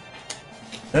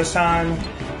 This time,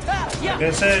 like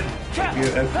I said,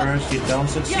 if at first you don't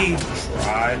succeed,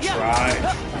 try.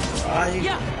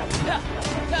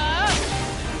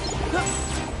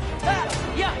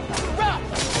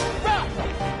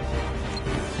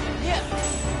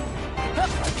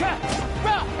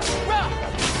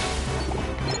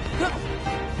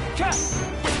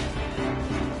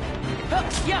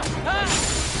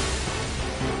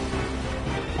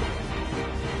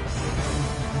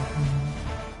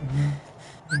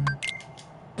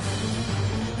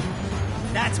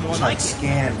 That's more like it.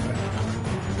 Scan.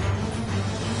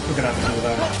 We're gonna have to do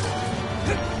that.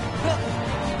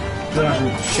 We're gonna have to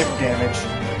do chip damage.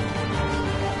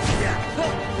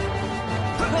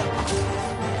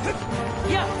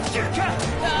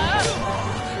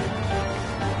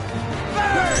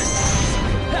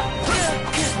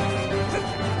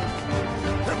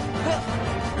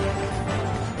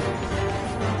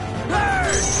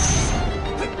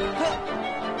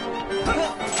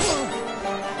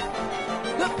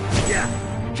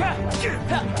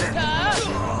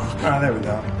 Ah, there we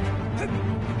go.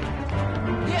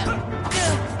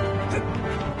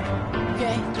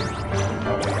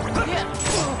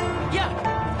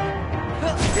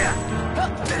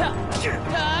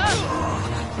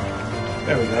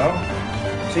 There we go.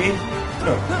 See?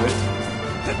 No, good.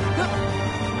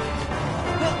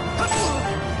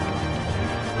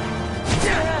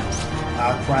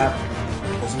 Ah, crap.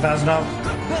 Wasn't fast enough.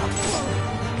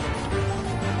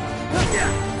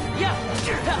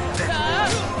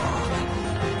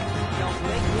 Don't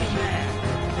make me mad.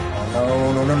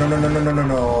 no, no, no, no, no, no, no, no,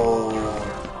 no.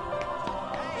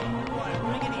 Want to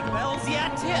ring any bells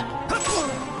yet?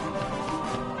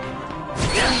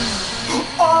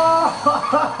 Oh,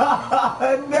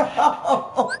 no.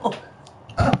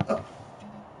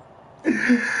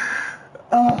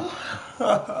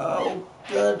 Oh,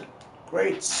 good.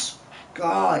 Great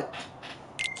Scott.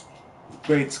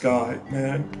 Great Scott,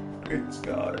 man. Great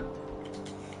Scott.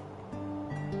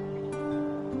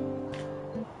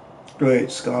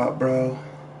 Great Scott, bro.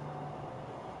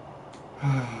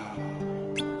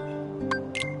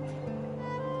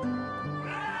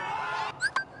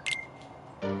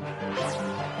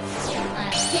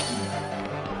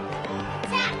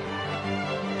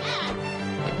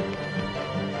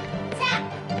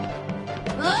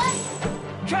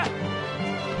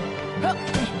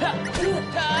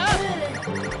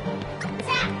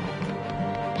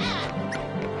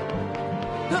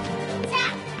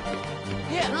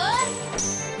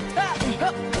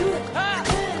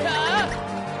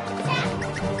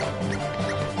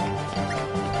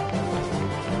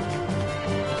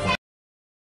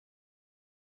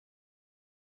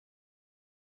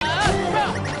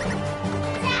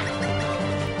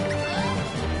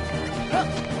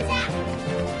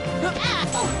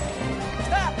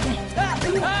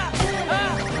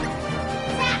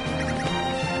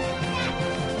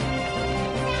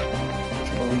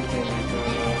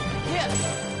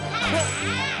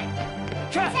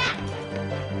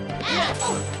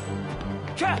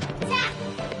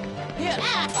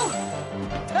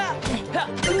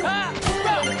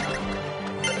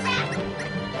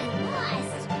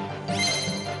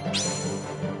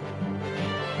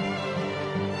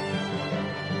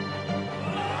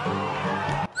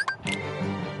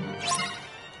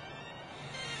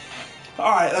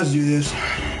 Alright, let's do this.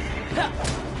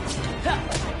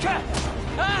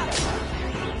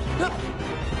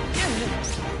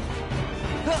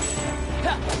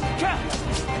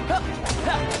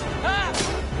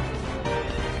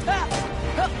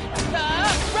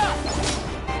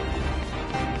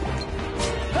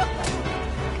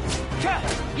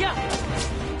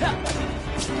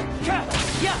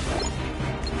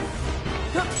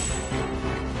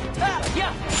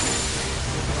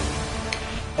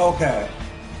 Okay.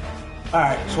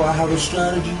 Alright, so I have a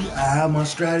strategy. I have my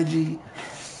strategy.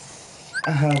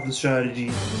 I have the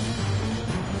strategy.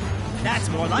 That's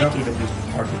more like Definitely did this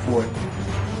part before.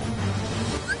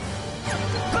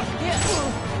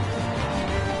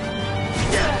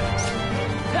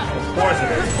 Of course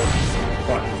it is.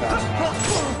 Fucking fast.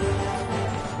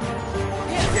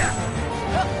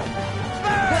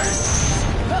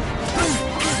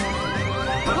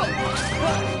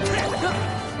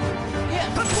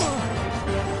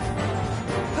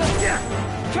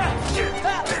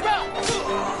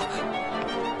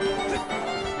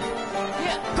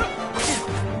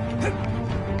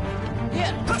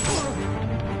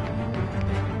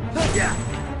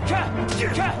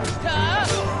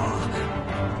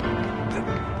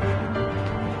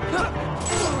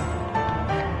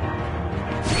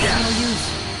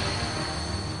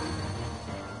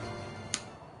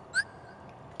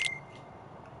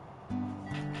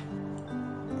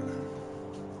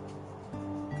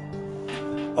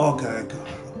 Okay,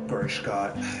 gosh,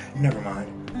 God. Never mind.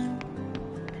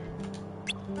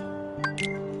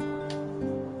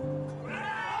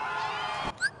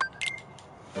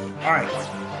 Alright.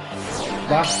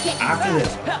 After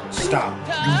this, stop.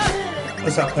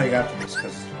 Let's not play after this,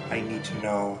 because I need to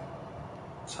know.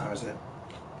 What time is it?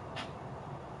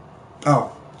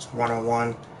 Oh, it's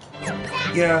 101.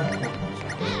 Yeah.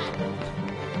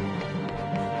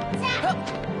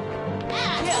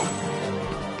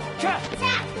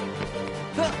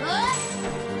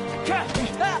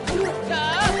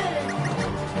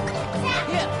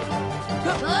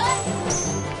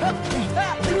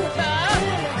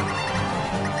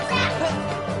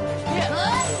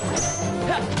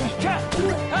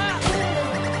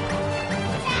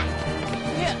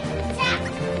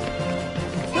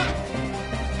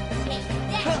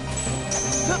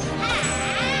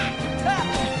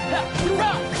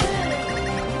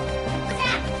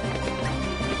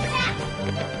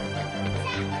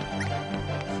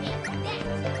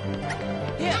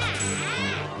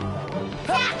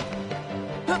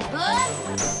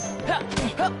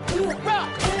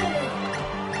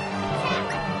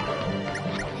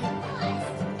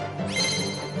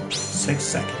 Six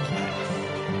seconds.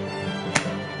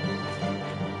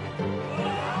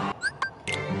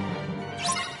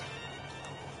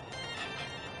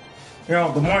 You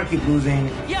know, the more I keep losing,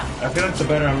 I feel like the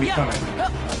better I'm becoming.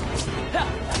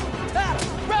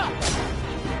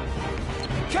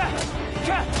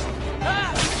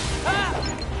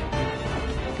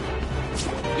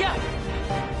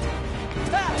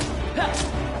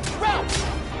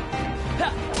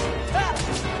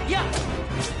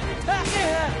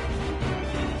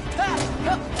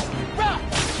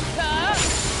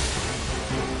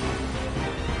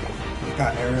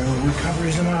 Got aerial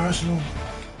recoveries in my arsenal.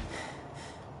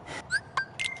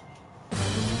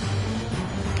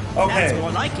 Okay. That's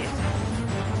more like it.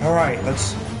 All right,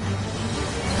 let's. All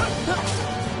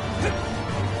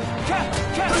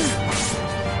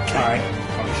right.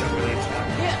 Probably should really attack.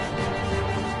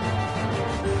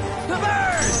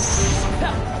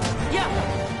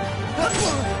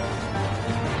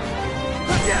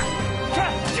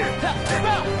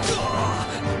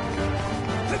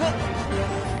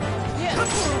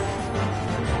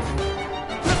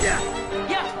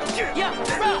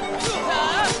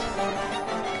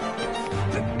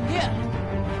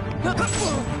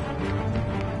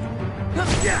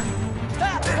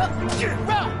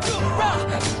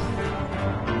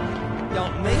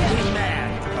 Don't make me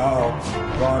mad. Uh-oh.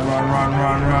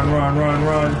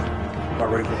 Run.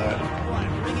 Not ready for that. Want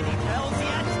to ring any bells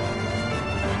yet?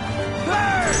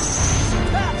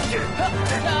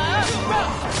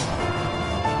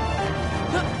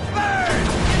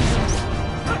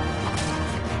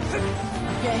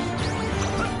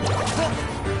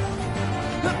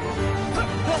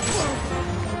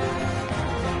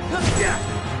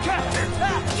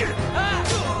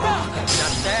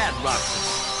 Not bad, Roxas.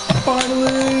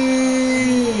 Finally!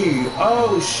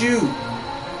 Oh, shoot.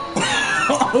 I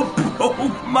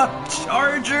broke my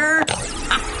charger.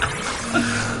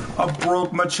 I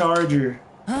broke my charger.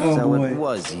 Oh, So boy. it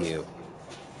was you.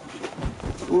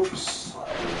 Oops.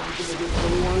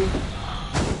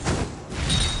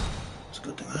 It's a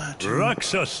good thing I had to.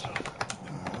 Roxas,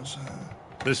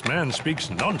 this man speaks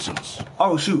nonsense.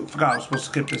 Oh, shoot. Forgot I was supposed to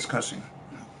skip this cussing.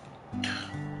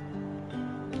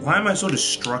 Why am I so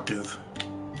destructive?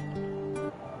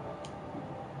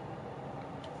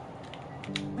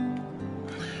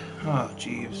 Oh,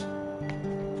 jeeves.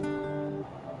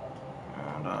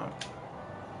 Hold on.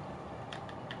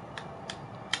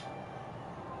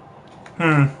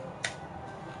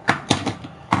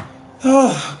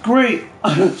 Oh, great.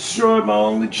 I destroyed my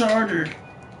only charger.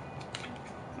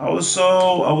 I was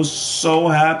so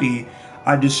happy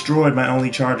I destroyed my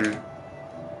only charger.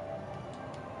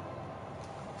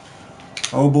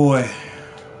 Oh boy.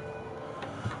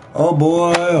 Oh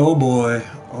boy, oh boy.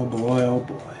 Oh boy, oh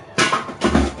boy.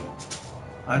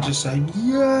 I just said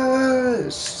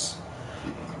yes.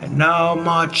 And now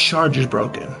my charger's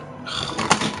broken.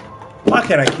 Why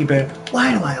can't I keep it?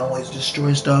 Why do I always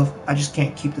destroy stuff? I just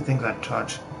can't keep the things I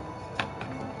touch.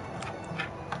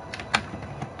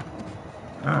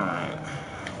 Alright.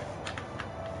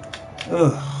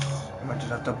 Ugh. I might just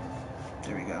have to.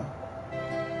 There we go.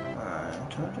 Alright.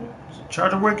 Charger? Is the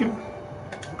charger working?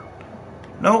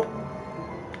 Nope.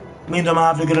 Means I'm gonna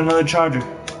have to get another charger.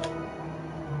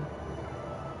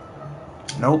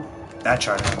 Nope. That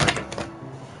charger ain't working.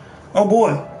 Oh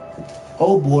boy.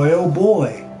 Oh boy, oh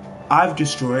boy. I've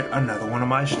destroyed another one of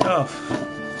my stuff.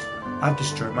 I've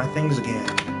destroyed my things again.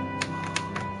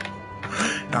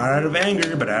 Not out of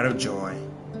anger, but out of joy.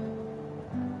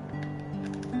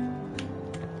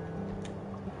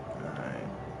 Alright.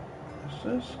 Is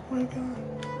this working?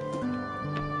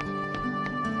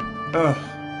 Ugh.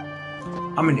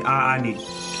 I need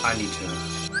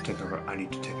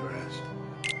to take a rest.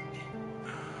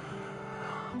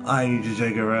 I need to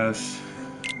take a rest.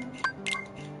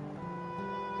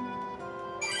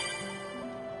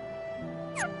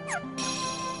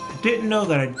 I didn't know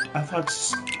that I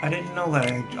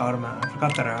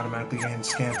forgot that I automatically can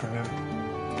scan for him.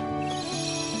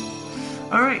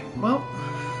 Alright, well,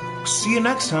 see you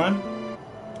next time.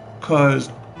 'Cause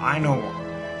I know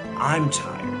I'm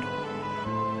tired.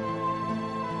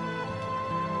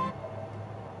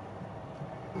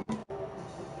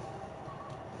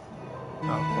 Oh,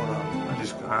 hold on.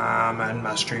 I'm in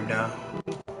my stream now.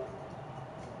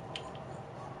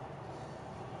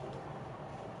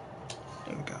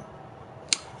 There we go.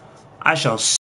 I shall